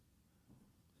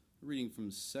Reading from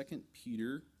 2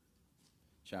 Peter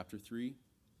chapter 3,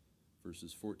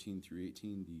 verses 14 through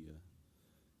 18,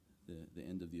 the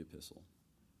end of the epistle.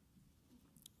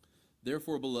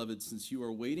 Therefore, beloved, since you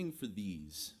are waiting for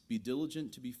these, be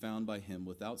diligent to be found by him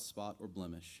without spot or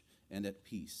blemish, and at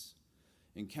peace.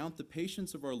 And count the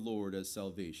patience of our Lord as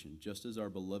salvation, just as our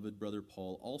beloved brother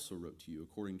Paul also wrote to you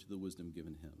according to the wisdom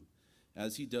given him,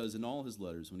 as he does in all his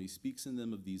letters when he speaks in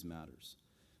them of these matters.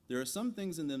 There are some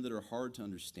things in them that are hard to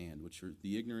understand, which are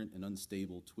the ignorant and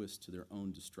unstable twist to their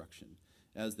own destruction,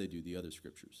 as they do the other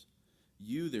scriptures.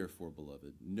 You, therefore,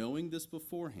 beloved, knowing this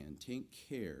beforehand, take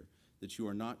care that you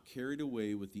are not carried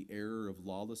away with the error of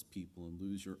lawless people and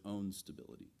lose your own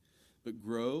stability, but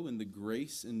grow in the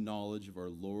grace and knowledge of our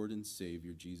Lord and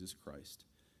Savior, Jesus Christ.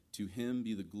 To him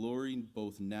be the glory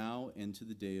both now and to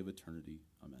the day of eternity.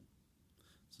 Amen.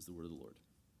 This is the word of the Lord.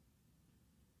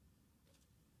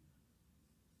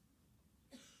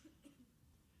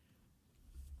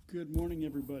 Good morning,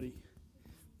 everybody.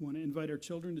 Want to invite our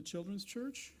children to Children's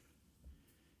Church.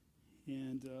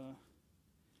 And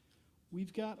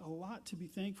we've got a lot to be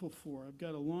thankful for. I've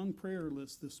got a long prayer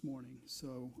list this morning.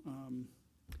 So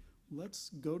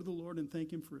let's go to the Lord and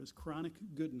thank him for his chronic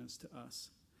goodness to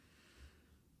us.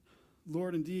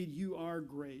 Lord, indeed, you are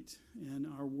great, and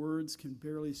our words can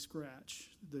barely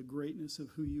scratch the greatness of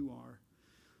who you are.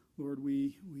 Lord,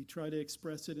 we try to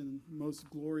express it in most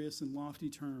glorious and lofty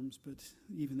terms, but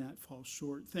even that falls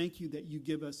short. Thank you that you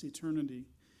give us eternity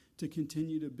to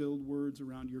continue to build words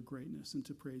around your greatness and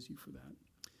to praise you for that.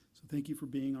 So thank you for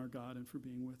being our God and for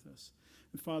being with us.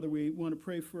 And Father, we want to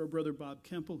pray for our brother Bob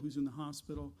Kemple, who's in the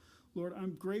hospital. Lord,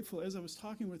 I'm grateful. As I was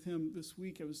talking with him this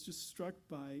week, I was just struck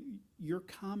by your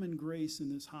common grace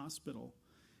in this hospital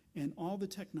and all the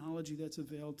technology that's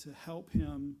availed to help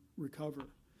him recover,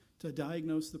 to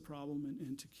diagnose the problem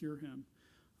and to cure him.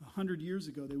 100 years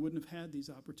ago, they wouldn't have had these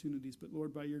opportunities, but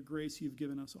Lord, by your grace, you've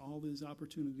given us all these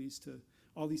opportunities to,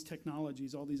 all these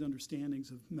technologies, all these understandings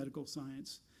of medical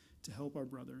science to help our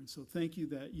brother. And so thank you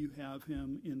that you have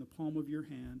him in the palm of your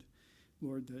hand,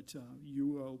 Lord, that you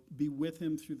will be with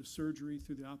him through the surgery,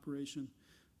 through the operation.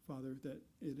 Father, that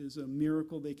it is a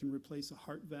miracle they can replace a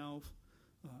heart valve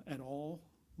at all,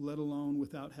 let alone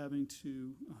without having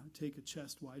to take a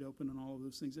chest wide open and all of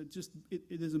those things. It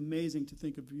is amazing to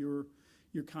think of your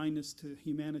kindness to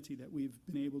humanity, that we've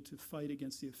been able to fight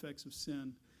against the effects of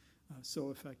sin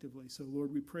so effectively. So,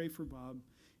 Lord, we pray for Bob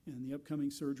and the upcoming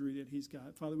surgery that he's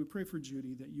got. Father, we pray for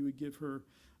Judy, that you would give her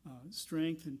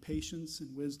strength and patience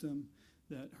and wisdom,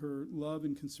 that her love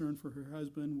and concern for her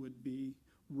husband would be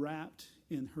wrapped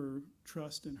in her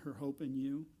trust and her hope in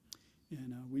you.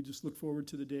 And we just look forward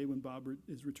to the day when Bob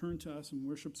is returned to us and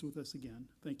worships with us again.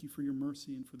 Thank you for your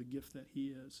mercy and for the gift that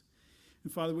he is.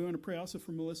 And Father, we want to pray also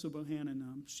for Melissa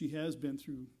Bohannon. She has been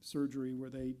through surgery where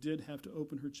they did have to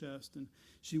open her chest, and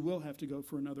she will have to go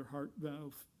for another heart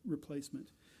valve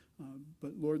replacement.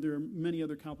 But Lord, there are many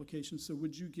other complications. So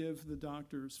would you give the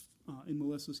doctors, in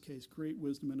Melissa's case, great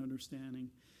wisdom and understanding.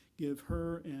 Give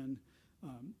her and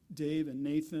Dave and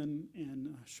Nathan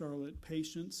and Charlotte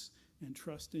patience and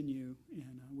trust in you.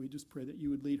 And we just pray that you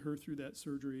would lead her through that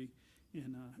surgery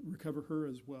and recover her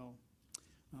as well.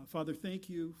 Father, thank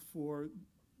you for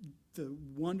the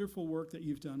wonderful work that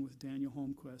you've done with Daniel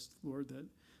Holmquist, Lord,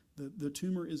 that the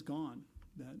tumor is gone,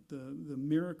 that the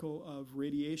miracle of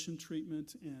radiation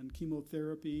treatment and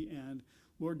chemotherapy and,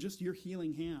 Lord, just your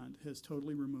healing hand has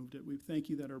totally removed it. We thank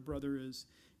you that our brother is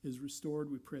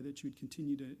restored. We pray that you'd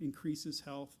continue to increase his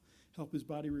health, help his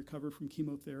body recover from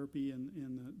chemotherapy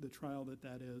and the trial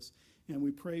that is. And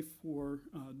we pray for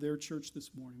their church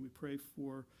this morning. We pray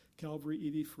for Calvary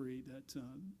EV Free, that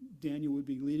Daniel would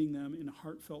be leading them in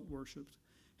heartfelt worship,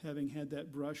 having had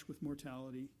that brush with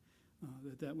mortality,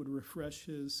 that would refresh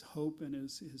his hope and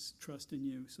his trust in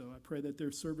you. So I pray that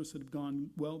their service would have gone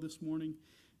well this morning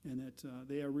and that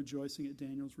they are rejoicing at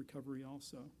Daniel's recovery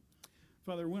also.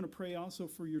 Father, I want to pray also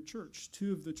for your church.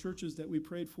 Two of the churches that we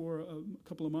prayed for a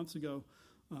couple of months ago,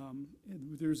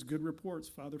 there's good reports.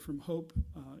 Father, from Hope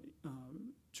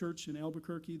Church in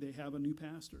Albuquerque, they have a new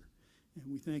pastor. And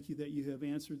we thank you that you have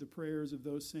answered the prayers of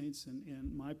those saints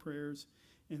and my prayers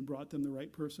and brought them the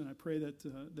right person. I pray that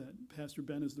Pastor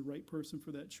Ben is the right person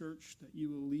for that church, that you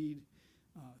will lead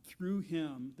through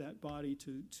him that body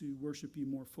to worship you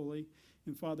more fully.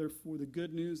 And Father, for the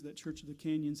good news that Church of the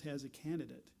Canyons has a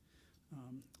candidate.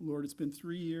 Lord, it's been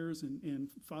 3 years, and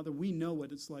Father, we know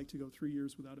what it's like to go 3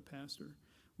 years without a pastor,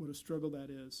 what a struggle that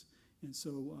is. And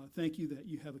so thank you that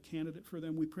you have a candidate for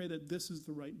them. We pray that this is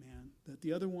the right man, that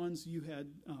the other ones you had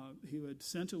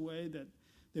sent away, that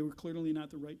they were clearly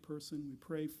not the right person. We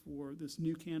pray for this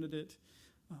new candidate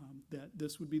that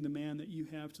this would be the man that you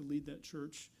have to lead that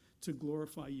church to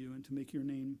glorify you and to make your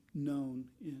name known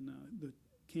in the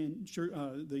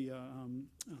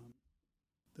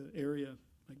area.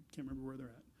 I can't remember where they're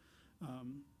at.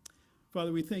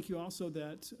 Father, we thank you also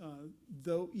that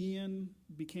though Ian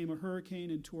became a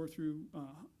hurricane and tore through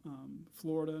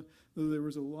Florida, though there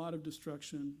was a lot of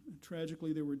destruction,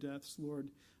 tragically there were deaths, Lord,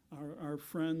 our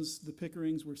friends, the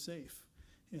Pickerings, were safe,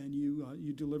 and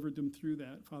you delivered them through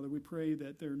that. Father, we pray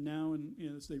that they're now, and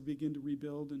as they begin to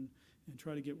rebuild and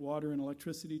try to get water and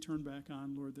electricity turned back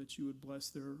on, Lord, that you would bless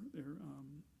their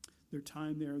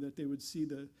time there, that they would see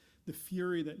the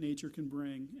fury that nature can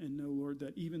bring, and know, Lord,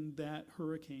 that even that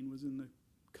hurricane was in the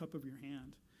cup of your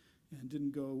hand and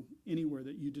didn't go anywhere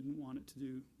that you didn't want it to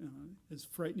do. As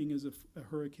frightening as a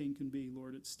hurricane can be,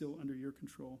 Lord, it's still under your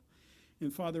control.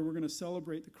 And Father, we're going to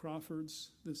celebrate the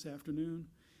Crawfords this afternoon,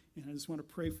 and I just want to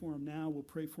pray for them now. We'll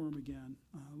pray for them again.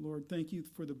 Lord, thank you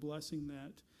for the blessing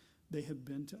that they have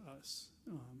been to us.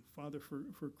 Father, for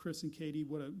Chris and Katie,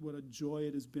 what a joy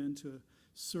it has been to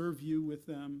serve you with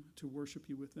them, to worship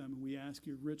you with them. And we ask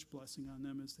your rich blessing on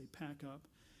them as they pack up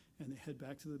and they head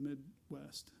back to the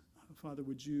Midwest. Father,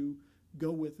 would you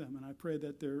go with them? And I pray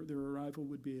that their arrival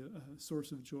would be a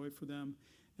source of joy for them,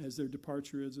 as their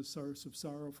departure is a source of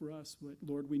sorrow for us. But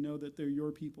Lord, we know that they're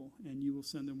your people, and you will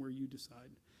send them where you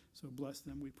decide. So bless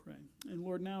them, we pray. And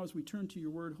Lord, now as we turn to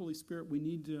your word, Holy Spirit, we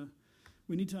need to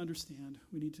understand.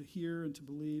 We need to hear and to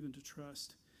believe and to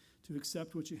trust, to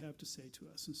accept what you have to say to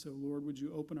us. And so, Lord, would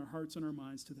you open our hearts and our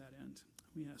minds to that end?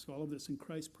 We ask all of this in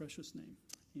Christ's precious name.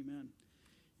 Amen.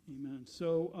 Amen.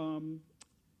 So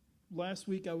last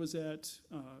week I was at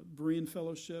Berean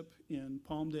Fellowship in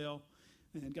Palmdale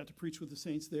and got to preach with the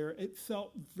saints there. It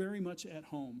felt very much at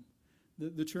home.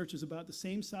 The church is about the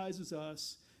same size as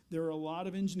us. There were a lot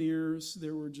of engineers.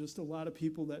 There were just a lot of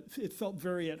people that it felt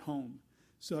very at home.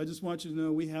 So I just want you to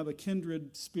know we have a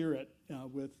kindred spirit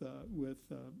with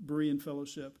Berean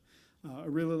Fellowship. I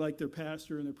really like their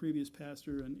pastor and their previous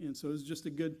pastor, and so it was just a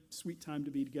good, sweet time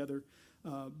to be together.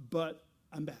 But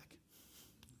I'm back.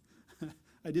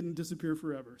 I didn't disappear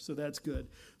forever, so that's good.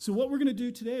 So what we're going to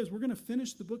do today is we're going to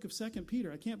finish the book of 2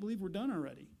 Peter. I can't believe we're done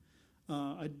already.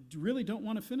 I really don't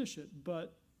want to finish it,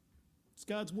 but it's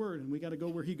God's word, and we got to go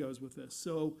where he goes with this.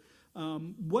 So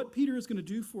what Peter is going to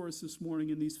do for us this morning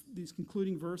in these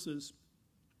concluding verses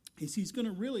is he's going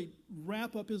to really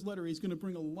wrap up his letter. He's going to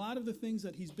bring a lot of the things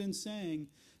that he's been saying,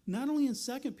 not only in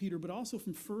 2 Peter, but also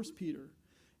from 1 Peter.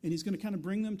 And he's going to kind of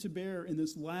bring them to bear in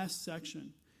this last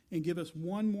section and give us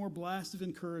one more blast of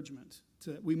encouragement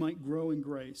so that we might grow in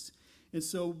grace. And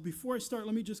so before I start,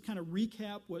 let me just kind of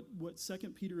recap what 2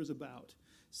 Peter is about.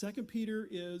 2 Peter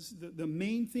is, the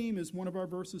main theme is one of our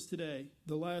verses today,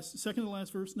 the last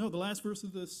verse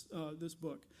of this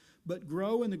book. But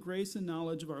grow in the grace and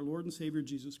knowledge of our Lord and Savior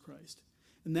Jesus Christ.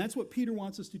 And that's what Peter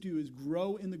wants us to do, is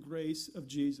grow in the grace of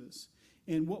Jesus.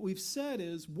 And what we've said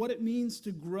is what it means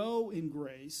to grow in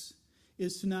grace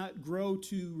is to not grow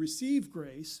to receive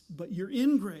grace, but you're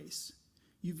in grace.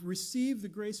 You've received the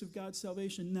grace of God's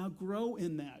salvation. Now grow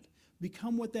in that.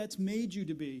 Become what that's made you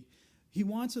to be. He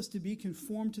wants us to be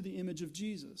conformed to the image of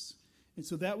Jesus. And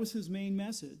so that was his main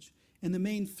message. And the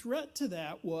main threat to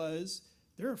that was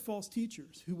there are false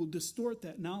teachers who will distort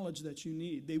that knowledge that you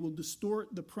need. They will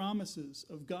distort the promises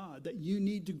of God that you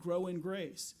need to grow in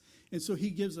grace. And so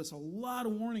he gives us a lot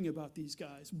of warning about these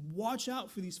guys. Watch out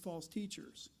for these false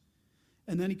teachers.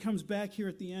 And then he comes back here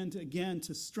at the end again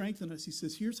to strengthen us. He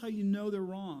says, here's how you know they're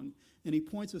wrong. And he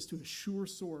points us to a sure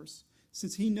source,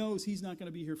 since he knows he's not going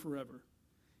to be here forever.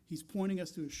 He's pointing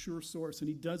us to a sure source, and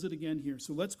he does it again here.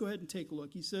 So let's go ahead and take a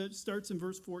look. He starts in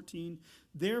verse 14,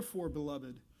 therefore,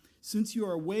 beloved, since you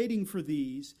are waiting for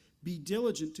these, be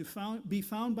diligent to be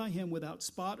found by him without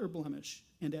spot or blemish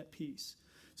and at peace.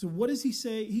 So what does he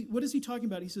say? What is he talking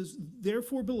about? He says,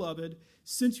 therefore, beloved,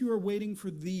 since you are waiting for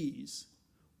these.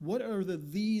 What are the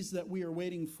these that we are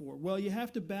waiting for? Well, you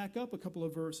have to back up a couple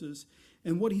of verses.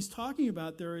 And what he's talking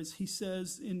about there is, he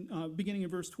says in beginning in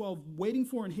verse 12, waiting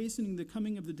for and hastening the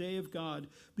coming of the day of God,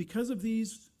 because of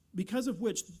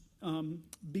which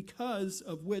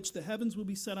the heavens will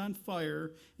be set on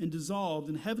fire and dissolved,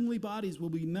 and heavenly bodies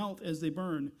will be melt as they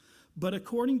burn. But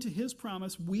according to his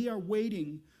promise, we are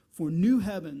waiting for new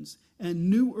heavens and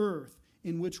new earth,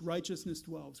 in which righteousness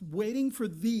dwells. Waiting for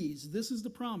these. This is the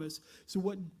promise. So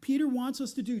what Peter wants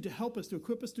us to do to help us, to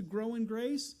equip us to grow in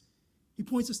grace, he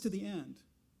points us to the end.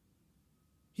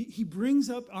 He brings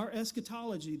up our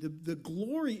eschatology. The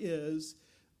glory is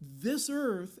this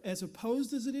earth, as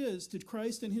opposed as it is to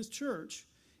Christ and his church,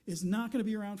 is not going to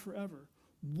be around forever.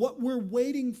 What we're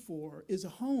waiting for is a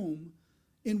home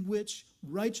in which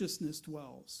righteousness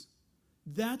dwells.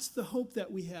 That's the hope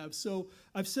that we have. So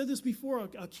I've said this before.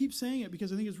 I'll keep saying it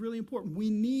because I think it's really important.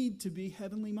 We need to be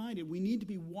heavenly minded. We need to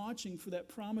be watching for that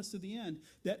promise to the end,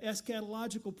 that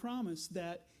eschatological promise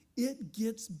that it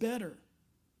gets better.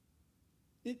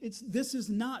 This is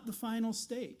not the final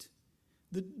state.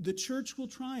 The church will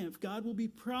triumph. God will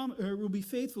be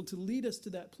faithful to lead us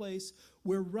to that place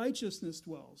where righteousness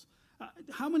dwells.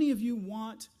 How many of you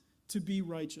want to be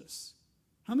righteous?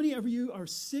 How many of you are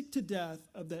sick to death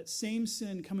of that same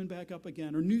sin coming back up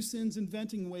again, or new sins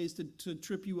inventing ways to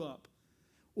trip you up,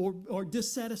 or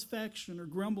dissatisfaction or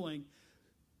grumbling?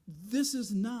 This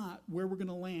is not where we're going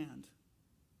to land.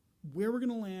 Where we're going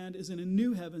to land is in a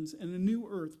new heavens and a new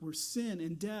earth where sin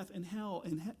and death and hell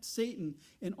and Satan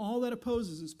and all that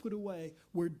opposes is put away,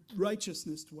 where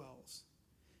righteousness dwells.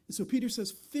 And so Peter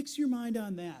says, fix your mind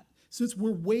on that. Since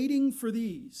we're waiting for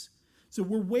these, so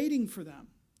we're waiting for them.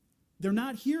 They're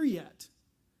not here yet.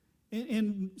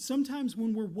 And sometimes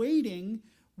when we're waiting,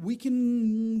 we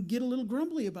can get a little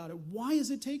grumbly about it. Why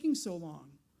is it taking so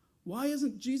long? Why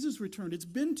hasn't Jesus returned? It's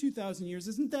been 2,000 years.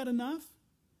 Isn't that enough?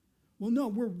 Well, no,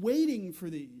 we're waiting for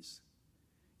these.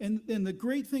 And the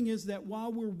great thing is that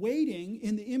while we're waiting,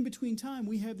 in the in-between time,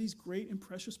 we have these great and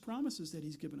precious promises that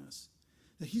he's given us.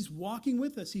 That he's walking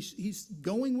with us. He's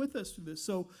going with us through this.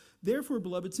 So therefore,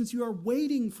 beloved, since you are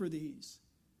waiting for these,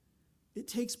 it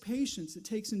takes patience. It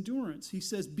takes endurance. He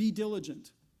says, be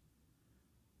diligent.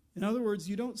 In other words,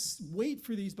 you don't wait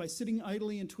for these by sitting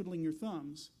idly and twiddling your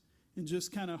thumbs and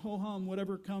just kind of ho-hum,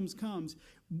 whatever comes, comes.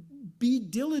 Be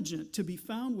diligent to be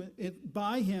found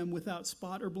by him without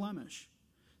spot or blemish.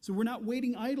 So we're not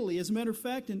waiting idly. As a matter of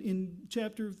fact, in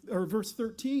verse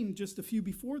 13, just a few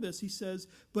before this, he says,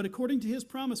 but according to his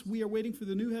promise, we are waiting for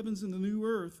the new heavens and the new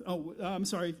earth. Oh, I'm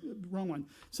sorry, wrong one.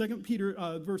 2 Peter,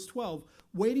 verse 12,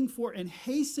 waiting for and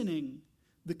hastening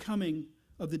the coming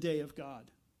of the day of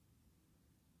God.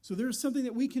 So there's something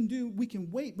that we can do. We can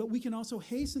wait, but we can also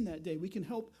hasten that day. We can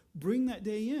help bring that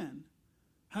day in.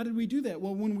 How did we do that?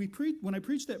 Well, when I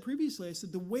preached that previously, I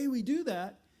said the way we do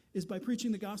that is by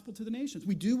preaching the gospel to the nations.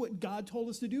 We do what God told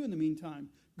us to do in the meantime.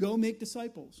 Go make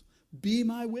disciples. Be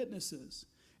my witnesses.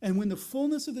 And when the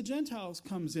fullness of the Gentiles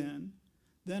comes in,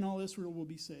 then all Israel will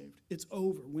be saved. It's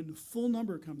over when the full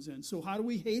number comes in. So how do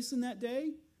we hasten that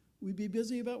day? We be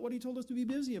busy about what he told us to be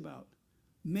busy about.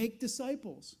 Make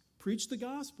disciples. Preach the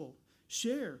gospel.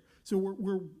 Share. So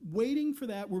we're waiting for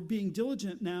that. We're being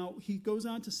diligent now. He goes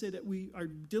on to say that we are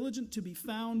diligent to be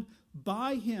found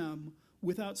by him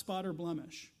without spot or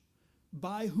blemish.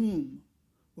 By whom?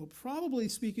 Well, probably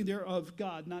speaking there of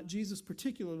God, not Jesus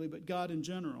particularly, but God in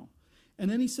general. And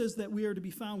then he says that we are to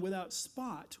be found without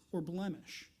spot or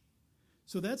blemish.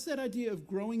 So that's that idea of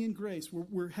growing in grace.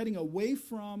 We're heading away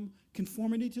from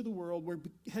conformity to the world. We're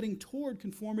heading toward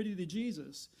conformity to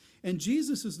Jesus. And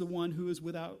Jesus is the one who is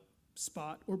without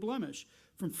spot or blemish.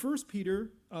 From 1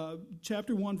 Peter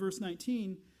chapter 1, verse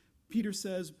 19, Peter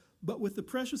says, but with the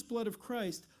precious blood of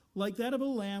Christ, like that of a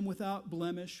lamb without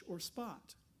blemish or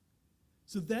spot.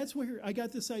 So that's where I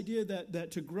got this idea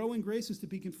that to grow in grace is to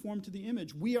be conformed to the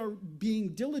image. We are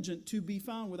being diligent to be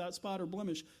found without spot or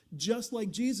blemish, just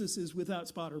like Jesus is without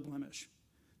spot or blemish.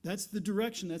 That's the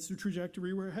direction, that's the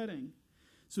trajectory we're heading.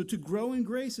 So to grow in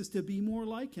grace is to be more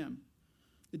like him.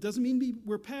 It doesn't mean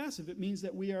we're passive. It means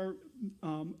that we are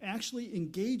actually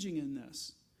engaging in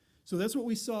this. So that's what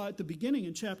we saw at the beginning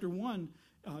in chapter 1,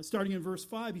 starting in verse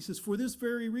 5. He says, for this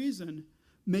very reason,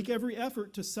 make every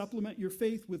effort to supplement your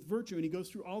faith with virtue. And he goes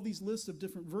through all these lists of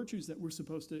different virtues that we're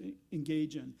supposed to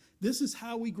engage in. This is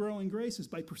how we grow in grace, is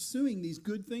by pursuing these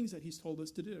good things that he's told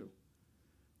us to do.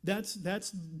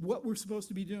 That's what we're supposed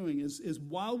to be doing, is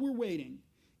while we're waiting,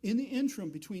 in the interim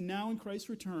between now and Christ's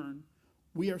return,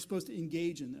 we are supposed to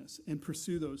engage in this and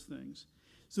pursue those things.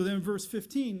 So then in verse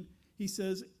 15, he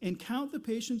says, and count the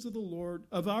patience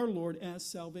of our Lord as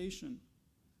salvation.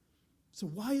 So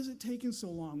why is it taking so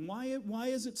long? Why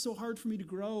is it so hard for me to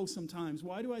grow sometimes?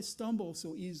 Why do I stumble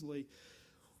so easily?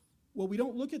 Well, we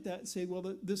don't look at that and say,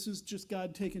 well, this is just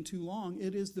God taking too long.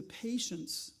 It is the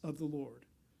patience of the Lord.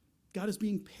 God is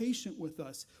being patient with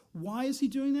us. Why is he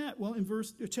doing that? Well, in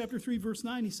chapter 3, verse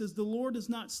 9, he says, the Lord is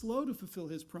not slow to fulfill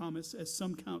his promise, as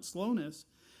some count slowness,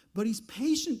 but he's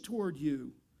patient toward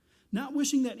you, not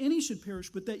wishing that any should perish,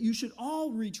 but that you should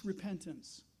all reach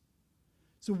repentance.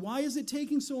 So why is it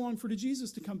taking so long for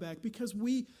Jesus to come back? Because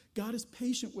God is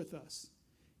patient with us.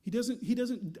 He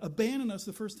doesn't abandon us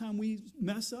the first time we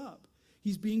mess up.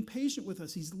 He's being patient with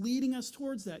us. He's leading us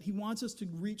towards that. He wants us to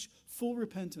reach full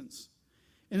repentance.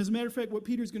 And as a matter of fact, what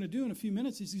Peter's going to do in a few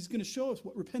minutes is he's going to show us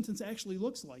what repentance actually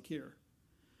looks like here.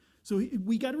 So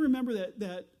we got to remember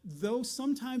that though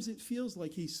sometimes it feels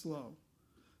like he's slow,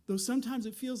 though sometimes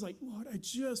it feels like, Lord, I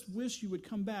just wish you would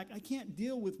come back. I can't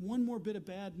deal with one more bit of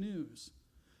bad news.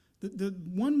 The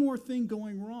one more thing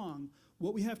going wrong.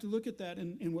 What we have to look at that,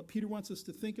 and what Peter wants us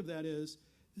to think of that is,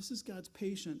 this is God's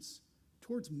patience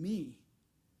towards me.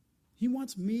 He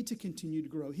wants me to continue to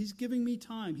grow. He's giving me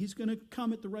time. He's going to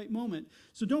come at the right moment.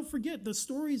 So don't forget the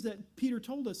stories that Peter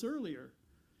told us earlier.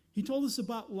 He told us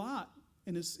about Lot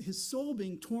and his soul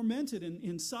being tormented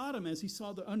in Sodom as he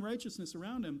saw the unrighteousness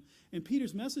around him. And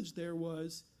Peter's message there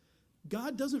was,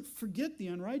 God doesn't forget the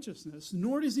unrighteousness,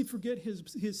 nor does he forget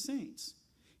his saints.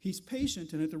 He's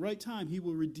patient, and at the right time, he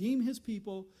will redeem his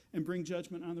people and bring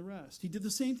judgment on the rest. He did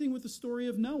the same thing with the story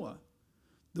of Noah.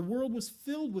 The world was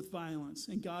filled with violence,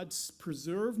 and God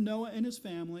preserved Noah and his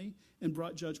family and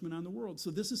brought judgment on the world.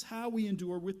 So this is how we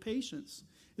endure with patience,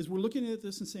 is we're looking at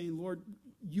this and saying, Lord,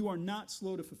 you are not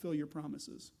slow to fulfill your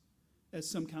promises, as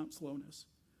some count slowness.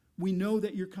 We know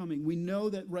that you're coming. We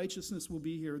know that righteousness will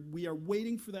be here. We are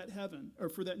waiting for that heaven, or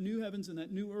for that new heavens and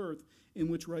that new earth in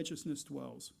which righteousness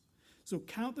dwells. So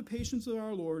count the patience of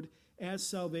our Lord as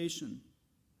salvation.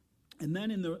 And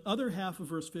then in the other half of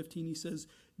verse 15, he says,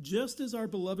 just as our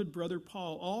beloved brother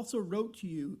Paul also wrote to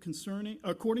you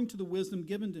according to the wisdom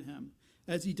given to him,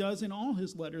 as he does in all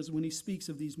his letters when he speaks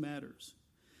of these matters.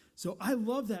 So I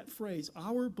love that phrase,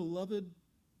 our beloved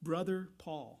brother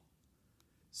Paul.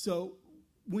 So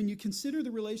when you consider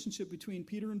the relationship between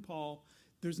Peter and Paul,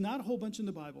 there's not a whole bunch in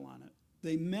the Bible on it.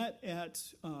 They met at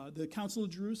the Council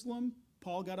of Jerusalem.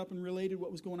 Paul got up and related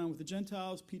what was going on with the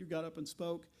Gentiles. Peter got up and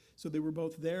spoke, so they were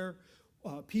both there.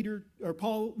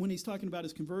 Paul, when he's talking about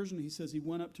his conversion, he says he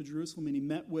went up to Jerusalem and he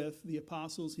met with the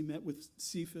apostles. He met with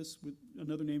Cephas, with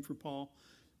another name for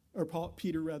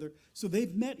Peter rather. So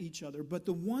they've met each other. But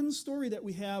the one story that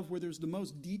we have where there's the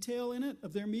most detail in it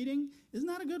of their meeting is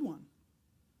not a good one.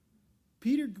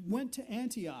 Peter went to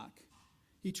Antioch.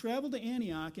 He traveled to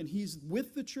Antioch, and he's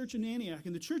with the church in Antioch.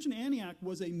 And the church in Antioch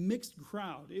was a mixed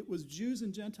crowd. It was Jews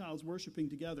and Gentiles worshiping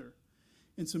together.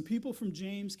 And some people from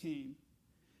James came.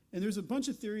 And there's a bunch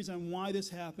of theories on why this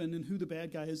happened and who the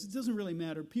bad guy is. It doesn't really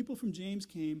matter. People from James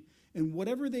came, and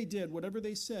whatever they did, whatever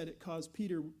they said, it caused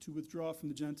Peter to withdraw from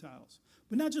the Gentiles.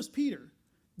 But not just Peter,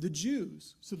 the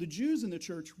Jews. So the Jews in the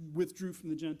church withdrew from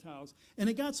the Gentiles. And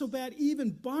it got so bad,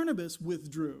 even Barnabas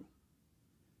withdrew.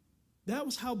 That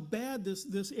was how bad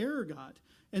this error got.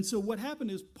 And so what happened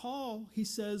is Paul, he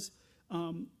says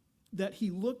that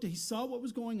he saw what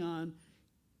was going on.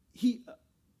 He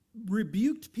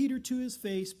rebuked Peter to his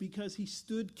face because he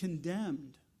stood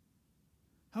condemned.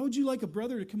 How would you like a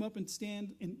brother to come up and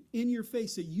stand in your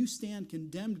face, say you stand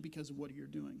condemned because of what you're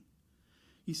doing?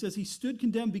 He says he stood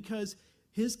condemned because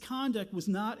his conduct was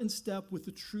not in step with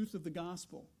the truth of the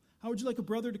gospel. How would you like a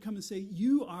brother to come and say,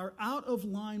 you are out of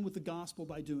line with the gospel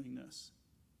by doing this?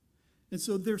 And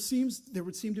so there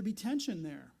would seem to be tension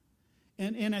there.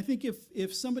 And I think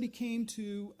if somebody came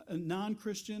to a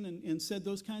non-Christian and said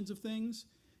those kinds of things,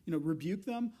 rebuke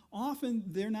them, often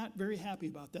they're not very happy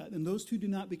about that. And those two do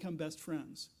not become best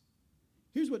friends.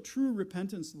 Here's what true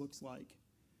repentance looks like.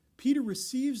 Peter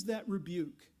receives that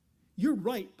rebuke. You're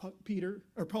right, Peter,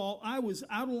 or Paul, I was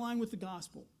out of line with the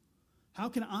gospel. How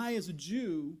can I, as a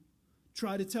Jew,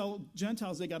 try to tell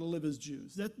Gentiles they got to live as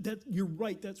Jews? You're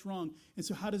right, that's wrong. And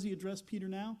so how does he address Peter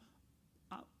now?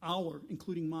 Our,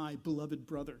 including my, beloved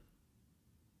brother.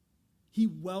 He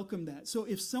welcomed that. So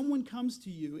if someone comes to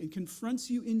you and confronts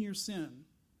you in your sin,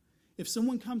 if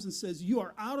someone comes and says you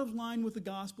are out of line with the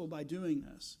gospel by doing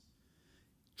this,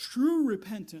 true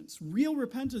repentance, real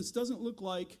repentance doesn't look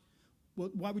like, well,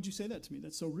 why would you say that to me?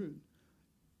 That's so rude.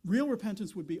 Real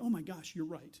repentance would be, oh my gosh, you're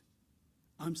right.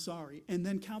 I'm sorry. And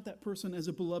then count that person as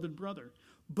a beloved brother.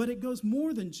 But it goes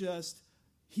more than just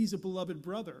he's a beloved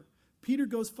brother. Peter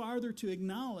goes farther to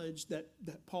acknowledge that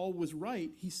Paul was right.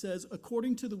 He says,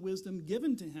 according to the wisdom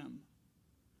given to him.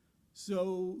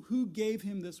 So who gave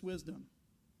him this wisdom?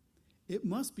 It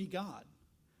must be God.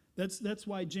 That's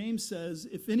why James says,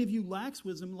 if any of you lacks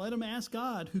wisdom, let him ask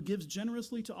God, who gives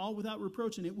generously to all without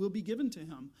reproach, and it will be given to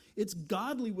him. It's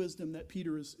godly wisdom that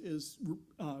Peter is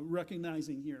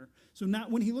recognizing here. So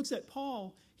not when he looks at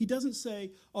Paul, he doesn't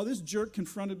say, oh, this jerk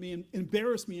confronted me and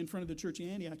embarrassed me in front of the church in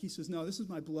Antioch. He says, no, this is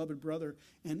my beloved brother,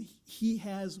 and he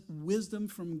has wisdom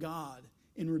from God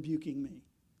in rebuking me.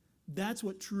 That's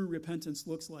what true repentance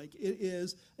looks like. It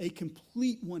is a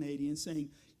complete 180 in saying,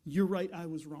 you're right, I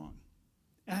was wrong.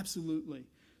 Absolutely.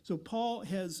 So Paul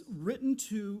has written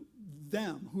to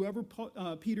them, whoever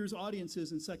Peter's audience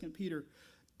is in 2 Peter.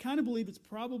 Kind of believe it's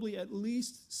probably at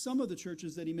least some of the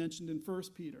churches that he mentioned in 1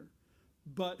 Peter.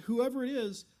 But whoever it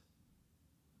is,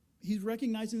 he's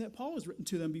recognizing that Paul has written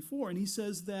to them before, and he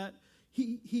says that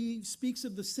he speaks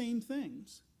of the same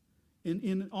things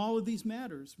in all of these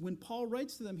matters. When Paul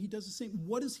writes to them, he does the same.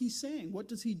 What is he saying? What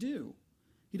does he do?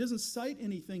 He doesn't cite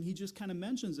anything, he just kind of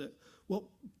mentions it. Well,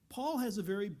 Paul has a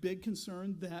very big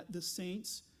concern that the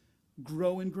saints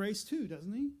grow in grace too,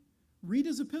 doesn't he? Read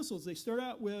his epistles. They start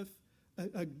out with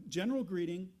a general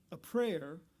greeting, a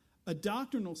prayer, a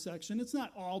doctrinal section. It's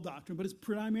not all doctrine, but it's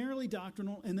primarily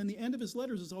doctrinal. And then the end of his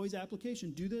letters is always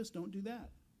application. Do this, don't do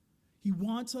that. He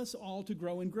wants us all to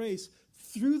grow in grace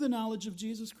through the knowledge of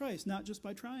Jesus Christ, not just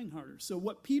by trying harder. So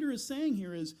what Peter is saying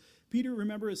here is, Peter,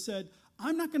 remember, has said,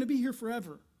 I'm not going to be here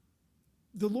forever.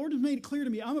 The Lord has made it clear to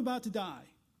me, I'm about to die.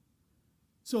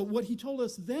 So what he told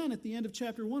us then at the end of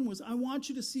chapter 1 was, I want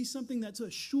you to see something that's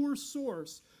a sure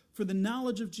source for the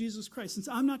knowledge of Jesus Christ. Since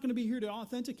I'm not going to be here to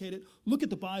authenticate it, look at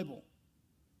the Bible.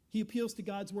 He appeals to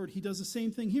God's word. He does the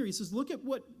same thing here. He says, look at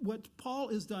what Paul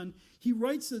has done. He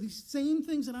writes the same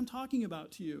things that I'm talking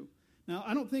about to you. Now,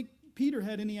 I don't think Peter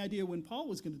had any idea when Paul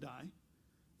was going to die.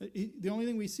 The only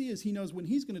thing we see is he knows when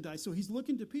he's going to die. So he's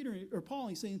looking to Peter or Paul, and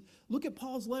he's saying, look at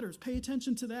Paul's letters. Pay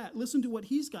attention to that. Listen to what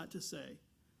he's got to say.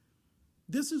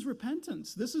 This is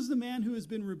repentance. This is the man who has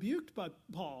been rebuked by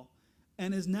Paul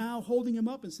and is now holding him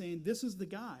up and saying, this is the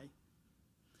guy.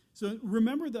 So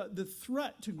remember the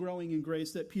threat to growing in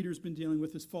grace that Peter's been dealing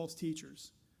with is false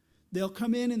teachers. They'll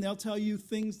come in and they'll tell you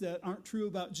things that aren't true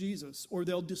about Jesus, or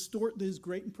they'll distort his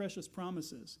great and precious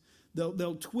promises.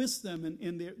 They'll twist them,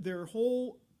 and their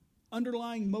whole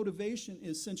underlying motivation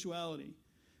is sensuality,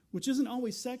 which isn't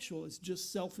always sexual. It's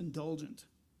just self-indulgent.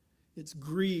 It's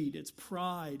greed, it's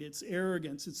pride, it's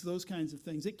arrogance, it's those kinds of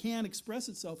things. It can express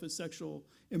itself as sexual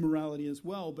immorality as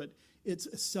well, but it's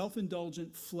a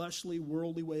self-indulgent, fleshly,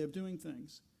 worldly way of doing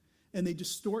things. And they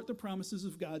distort the promises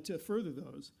of God to further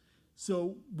those.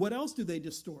 So what else do they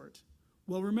distort?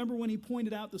 Well, remember when he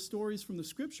pointed out the stories from the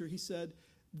scripture, he said,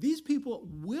 these people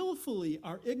willfully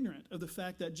are ignorant of the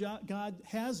fact that God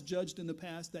has judged in the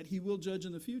past, that he will judge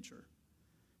in the future.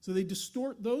 So they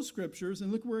distort those scriptures,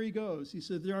 and look where he goes. He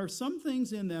said, there are some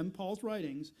things in them, Paul's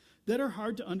writings, that are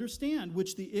hard to understand,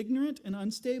 which the ignorant and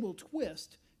unstable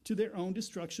twist to their own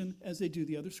destruction as they do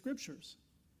the other scriptures.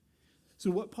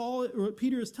 So what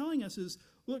Peter is telling us is,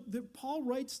 look, Paul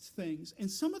writes things, and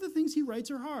some of the things he writes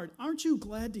are hard. Aren't you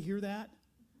glad to hear that?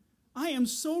 I am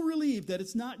so relieved that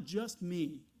it's not just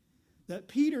me, that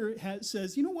Peter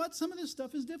says, you know what, some of this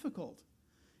stuff is difficult.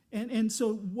 And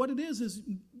so what it is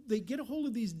they get a hold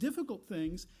of these difficult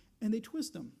things and they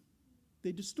twist them.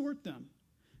 They distort them.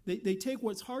 They take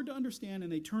what's hard to understand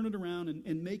and they turn it around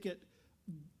and make it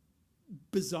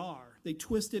bizarre. They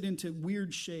twist it into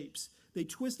weird shapes. They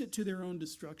twist it to their own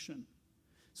destruction.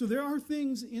 So there are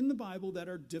things in the Bible that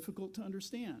are difficult to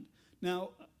understand.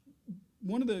 Now,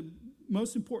 one of the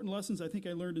most important lessons I think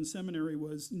I learned in seminary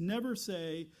was never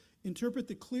say, interpret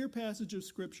the clear passage of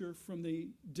Scripture from the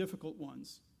difficult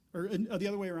ones. Or the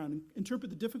other way around, interpret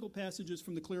the difficult passages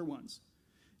from the clear ones.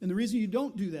 And the reason you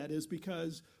don't do that is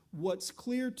because what's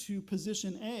clear to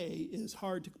position A is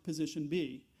hard to position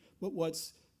B. But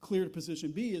what's clear to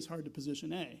position B is hard to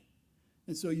position A.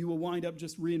 And so you will wind up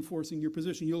just reinforcing your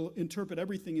position. You'll interpret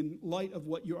everything in light of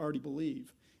what you already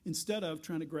believe, instead of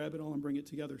trying to grab it all and bring it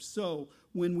together. So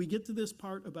when we get to this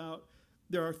part about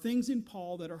there are things in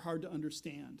Paul that are hard to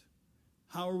understand,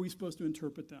 how are we supposed to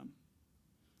interpret them?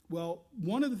 Well,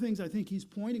 one of the things I think he's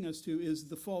pointing us to is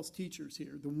the false teachers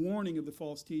here, the warning of the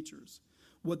false teachers.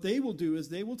 What they will do is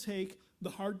they will take the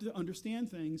hard to understand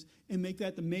things and make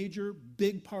that the major,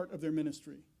 big part of their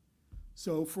ministry.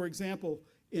 So, for example,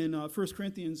 in 1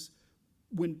 Corinthians,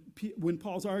 when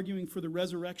Paul's arguing for the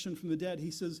resurrection from the dead, he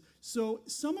says, so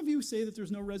some of you say that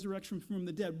there's no resurrection from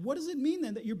the dead. What does it mean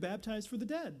then that you're baptized for the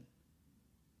dead?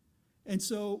 And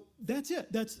so that's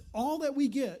it. That's all that we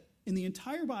get in the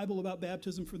entire Bible about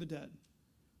baptism for the dead.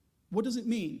 What does it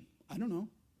mean? I don't know.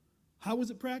 How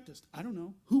was it practiced? I don't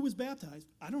know. Who was baptized?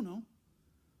 I don't know.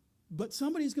 But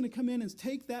somebody's going to come in and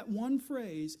take that one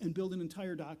phrase and build an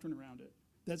entire doctrine around it.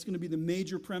 That's going to be the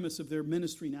major premise of their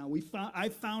ministry now. I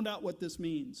found out what this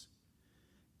means.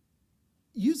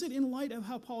 Use it in light of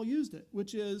how Paul used it,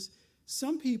 which is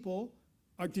some people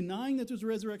are denying that there's a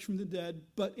resurrection from the dead,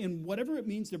 but in whatever it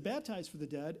means, they're baptized for the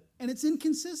dead, and it's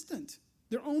inconsistent.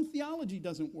 Their own theology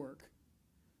doesn't work.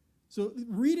 So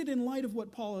read it in light of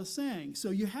what Paul is saying. So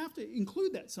you have to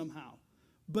include that somehow,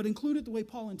 but include it the way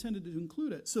Paul intended to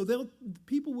include it. So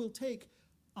people will take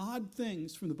odd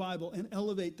things from the Bible and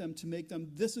elevate them to make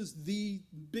them, this is the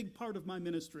big part of my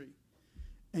ministry.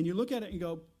 And you look at it and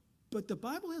go, but the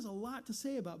Bible has a lot to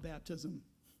say about baptism.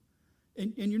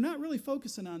 And you're not really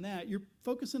focusing on that. You're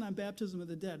focusing on baptism of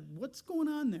the dead. What's going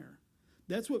on there?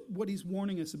 That's what he's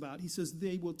warning us about. He says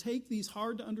they will take these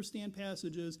hard-to-understand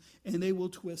passages and they will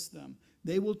twist them.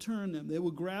 They will turn them. They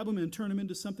will grab them and turn them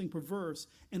into something perverse,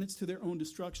 and it's to their own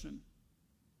destruction.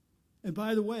 And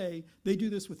by the way, they do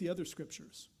this with the other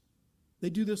scriptures. They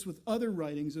do this with other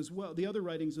writings as well, the other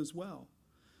writings as well.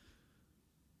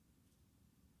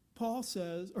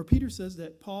 Peter says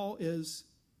that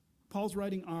Paul's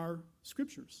writing our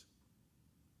scriptures.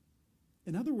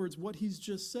 In other words, what he's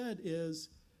just said is,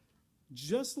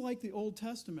 just like the Old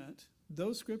Testament,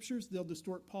 those scriptures, they'll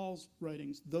distort Paul's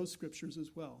writings, those scriptures as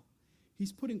well.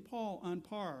 He's putting Paul on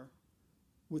par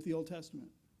with the Old Testament.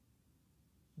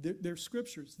 They're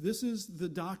scriptures. This is the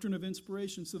doctrine of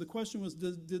inspiration. So the question was,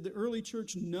 did the early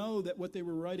church know that what they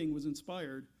were writing was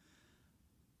inspired?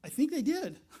 I think they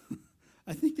did.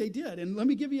 I think they did. And let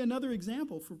me give you another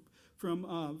example from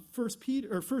 1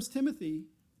 Timothy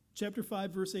chapter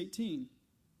 5, verse 18.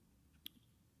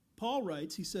 Paul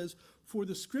writes, he says, "For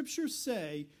the scriptures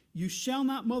say, you shall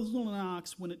not muzzle an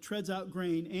ox when it treads out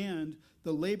grain, and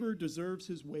the laborer deserves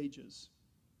his wages."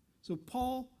 So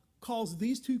Paul calls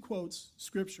these two quotes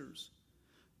scriptures.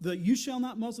 The "you shall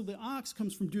not muzzle the ox"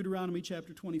 comes from Deuteronomy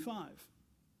chapter 25.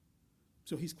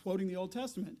 So he's quoting the Old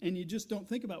Testament, and you just don't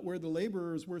think about where the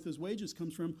laborer is worth his wages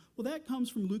comes from. Well, that comes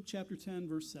from Luke chapter 10,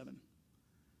 verse 7.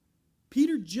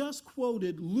 Peter just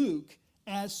quoted Luke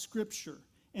as scripture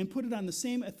and put it on the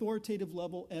same authoritative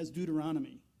level as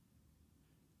Deuteronomy.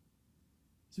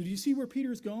 So do you see where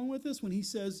Peter's going with this? When he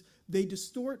says they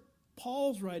distort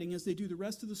Paul's writing as they do the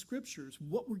rest of the scriptures,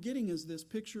 what we're getting is this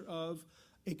picture of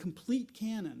a complete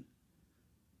canon.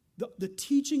 The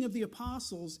teaching of the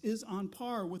apostles is on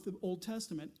par with the Old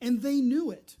Testament, and they knew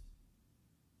it.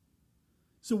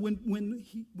 So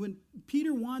when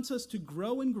Peter wants us to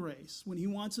grow in grace, when he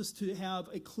wants us to have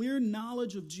a clear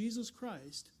knowledge of Jesus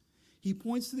Christ, he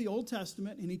points to the Old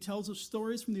Testament and he tells us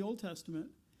stories from the Old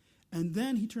Testament, and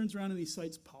then he turns around and he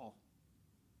cites Paul.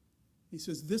 He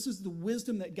says, this is the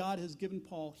wisdom that God has given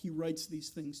Paul. He writes these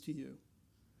things to you.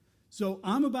 So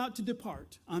I'm about to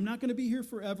depart. I'm not going to be here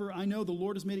forever. I know the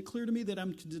Lord has made it clear to me that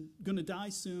I'm going to die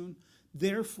soon.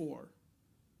 Therefore,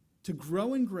 to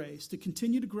grow in grace, to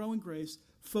continue to grow in grace,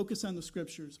 focus on the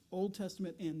scriptures, Old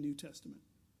Testament and New Testament.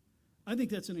 I think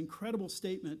that's an incredible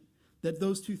statement that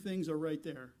those two things are right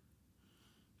there.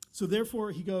 So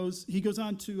therefore, he goes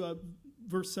on to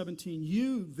verse 17.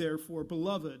 You, therefore,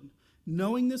 beloved,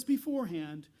 knowing this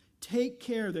beforehand, take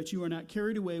care that you are not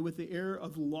carried away with the error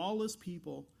of lawless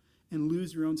people and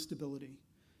lose your own stability.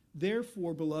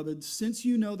 Therefore, beloved, since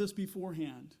you know this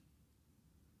beforehand,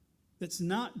 that's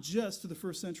not just to the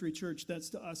first century church, that's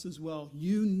to us as well.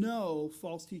 You know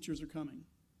false teachers are coming.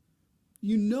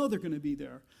 You know they're going to be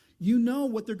there. You know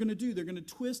what they're going to do. They're going to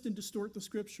twist and distort the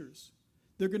scriptures.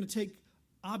 They're going to take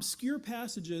obscure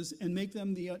passages and make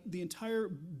them the entire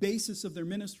basis of their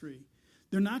ministry.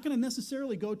 They're not going to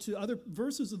necessarily go to other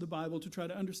verses of the Bible to try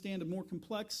to understand a more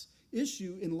complex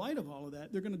issue in light of all of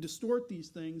that. They're going to distort these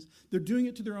things. They're doing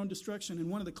it to their own destruction. And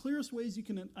one of the clearest ways you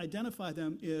can identify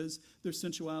them is their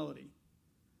sensuality,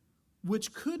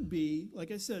 which could be,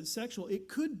 like I said, sexual. It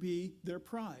could be their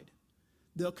pride.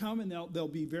 They'll come and they'll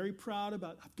be very proud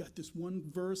about, I've got this one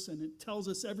verse and it tells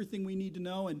us everything we need to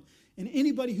know, and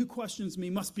anybody who questions me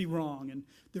must be wrong. And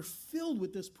they're filled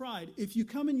with this pride. If you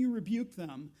come and you rebuke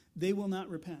them, they will not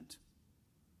repent.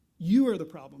 You are the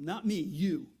problem, not me.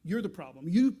 You're the problem.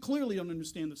 You clearly don't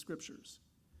understand the scriptures.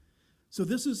 So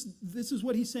this is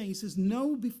what he's saying. He says,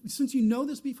 since you know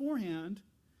this beforehand,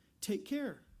 take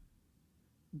care.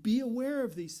 Be aware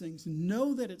of these things.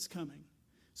 Know that it's coming.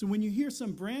 So when you hear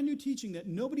some brand new teaching that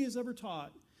nobody has ever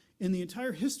taught in the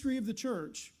entire history of the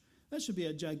church, that should be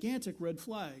a gigantic red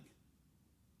flag.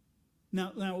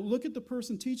 Now look at the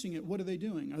person teaching it. What are they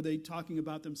doing? Are they talking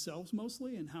about themselves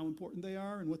mostly and how important they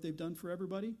are and what they've done for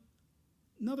everybody?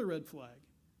 Another red flag.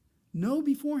 Know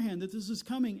beforehand that this is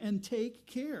coming and take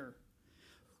care.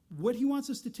 What he wants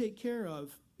us to take care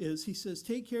of is, he says,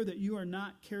 take care that you are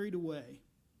not carried away.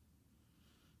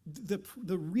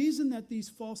 The reason that these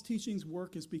false teachings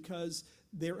work is because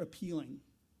they're appealing.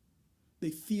 They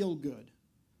feel good.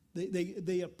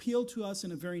 They appeal to us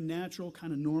in a very natural,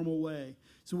 kind of normal way.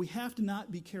 So we have to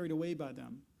not be carried away by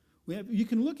them. You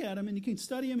can look at them and you can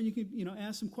study them and you can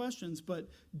ask some questions, but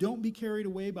don't be carried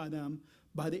away by them,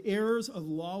 by the errors of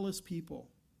lawless people,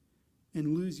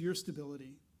 and lose your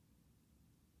stability.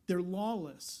 They're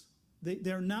lawless.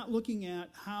 They're not looking at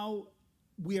how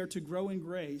we are to grow in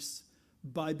grace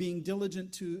by being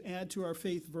diligent to add to our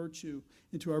faith virtue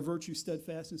and to our virtue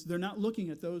steadfastness. They're not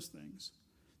looking at those things.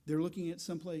 They're looking at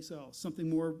someplace else, something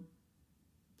more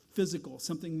physical,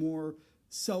 something more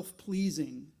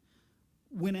self-pleasing.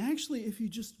 When actually, if you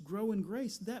just grow in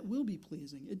grace, that will be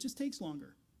pleasing. It just takes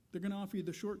longer. They're going to offer you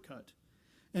the shortcut.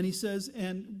 And he says,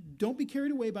 and don't be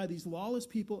carried away by these lawless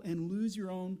people and lose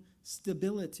your own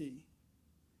stability.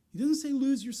 He doesn't say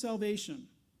lose your salvation.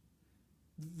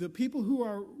 The people who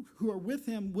are with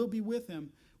him will be with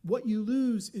him. What you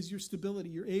lose is your stability,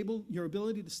 your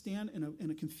ability to stand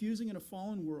in a confusing and a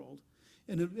fallen world,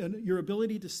 and your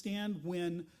ability to stand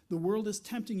when the world is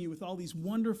tempting you with all these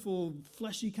wonderful,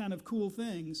 fleshy kind of cool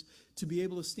things, to be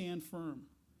able to stand firm.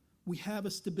 We have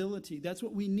a stability. That's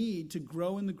what we need to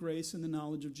grow in the grace and the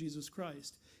knowledge of Jesus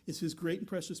Christ. It's his great and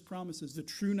precious promises, the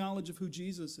true knowledge of who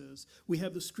Jesus is. We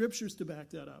have the scriptures to back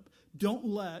that up. Don't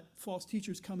let false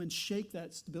teachers come and shake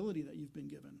that stability that you've been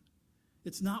given.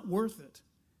 It's not worth it.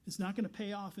 It's not going to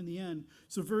pay off in the end.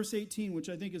 So verse 18, which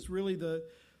I think is really the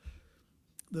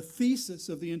thesis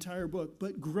of the entire book,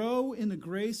 but grow in the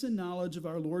grace and knowledge of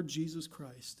our Lord Jesus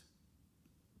Christ.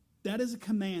 That is a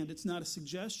command. It's not a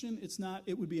suggestion. It's not,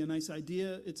 it would be a nice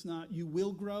idea. It's not, you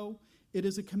will grow. It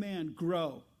is a command,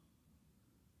 grow.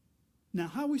 Now,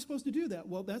 how are we supposed to do that?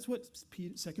 Well, that's what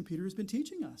 2 Peter has been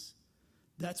teaching us.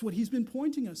 That's what he's been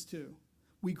pointing us to.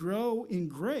 We grow in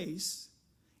grace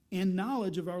and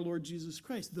knowledge of our Lord Jesus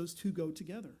Christ. Those two go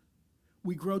together.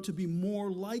 We grow to be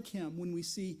more like him when we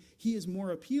see he is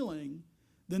more appealing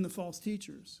than the false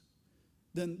teachers,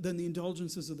 than the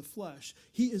indulgences of the flesh.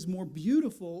 He is more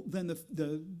beautiful than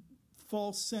the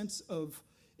false sense of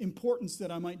importance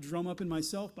that I might drum up in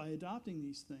myself by adopting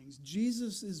these things.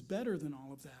 Jesus is better than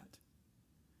all of that.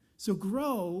 So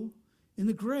grow in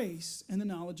the grace and the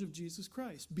knowledge of Jesus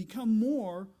Christ. Become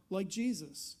more like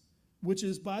Jesus, which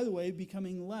is, by the way,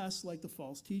 becoming less like the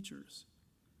false teachers.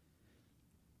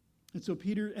 And so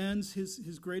Peter ends his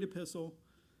great epistle.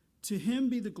 To him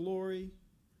be the glory,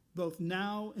 both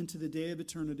now and to the day of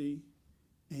eternity.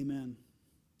 Amen.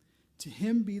 To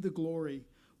him be the glory.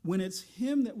 When it's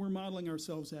him that we're modeling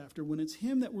ourselves after, when it's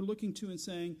him that we're looking to and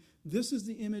saying, this is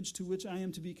the image to which I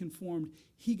am to be conformed,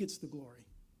 he gets the glory.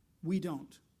 We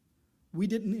don't. We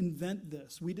didn't invent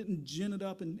this. We didn't gin it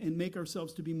up and make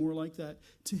ourselves to be more like that.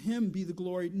 To him be the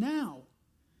glory now.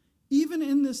 Even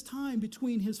in this time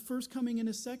between his first coming and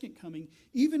his second coming,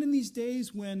 even in these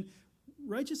days when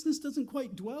righteousness doesn't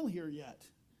quite dwell here yet,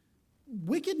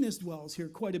 wickedness dwells here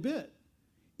quite a bit.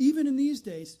 Even in these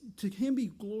days, to him be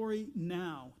glory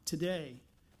now, today,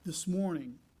 this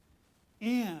morning,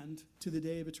 and to the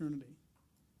day of eternity.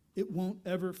 It won't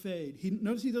ever fade.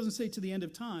 Notice he doesn't say to the end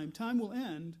of time. Time will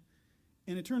end,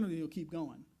 and eternity will keep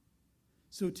going.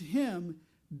 So to him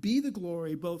be the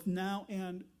glory both now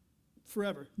and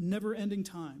forever, never-ending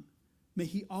time. May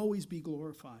he always be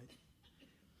glorified.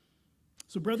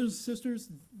 So brothers and sisters,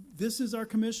 this is our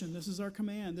commission. This is our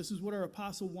command. This is what our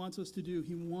apostle wants us to do.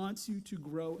 He wants you to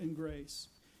grow in grace.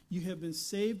 You have been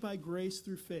saved by grace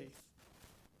through faith.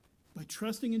 By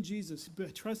trusting in Jesus, by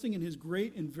trusting in his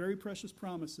great and very precious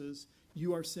promises,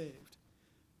 you are saved.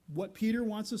 What Peter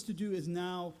wants us to do is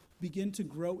now begin to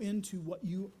grow into what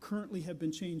you currently have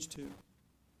been changed to.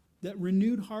 That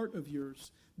renewed heart of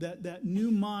yours, that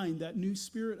new mind, that new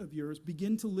spirit of yours,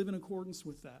 begin to live in accordance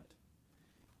with that.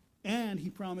 And he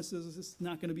promises us it's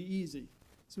not going to be easy.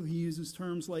 So he uses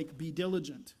terms like be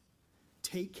diligent,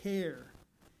 take care.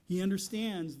 He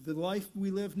understands the life we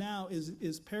live now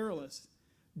is perilous.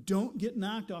 Don't get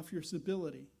knocked off your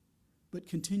stability, but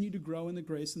continue to grow in the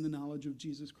grace and the knowledge of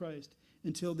Jesus Christ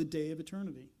until the day of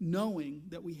eternity, knowing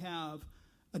that we have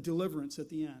a deliverance at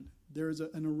the end. There is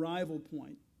an arrival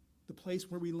point, the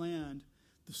place where we land.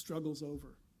 The struggle's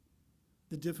over.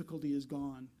 The difficulty is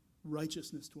gone.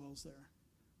 Righteousness dwells there.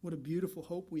 What a beautiful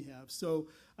hope we have. So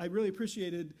I really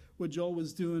appreciated what Joel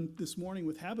was doing this morning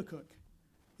with Habakkuk.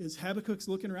 Habakkuk's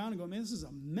looking around and going, man, this is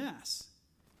a mess.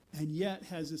 And yet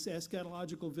has this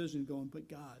eschatological vision going, but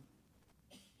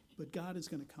God is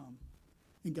going to come.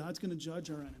 And God's going to judge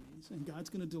our enemies. And God's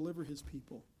going to deliver his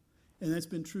people. And that's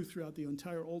been true throughout the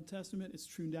entire Old Testament. It's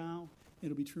true now.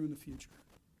 And it'll be true in the future.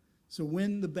 So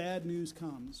when the bad news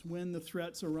comes, when the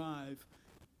threats arrive,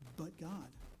 but God.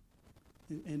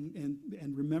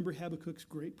 And remember Habakkuk's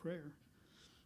great prayer.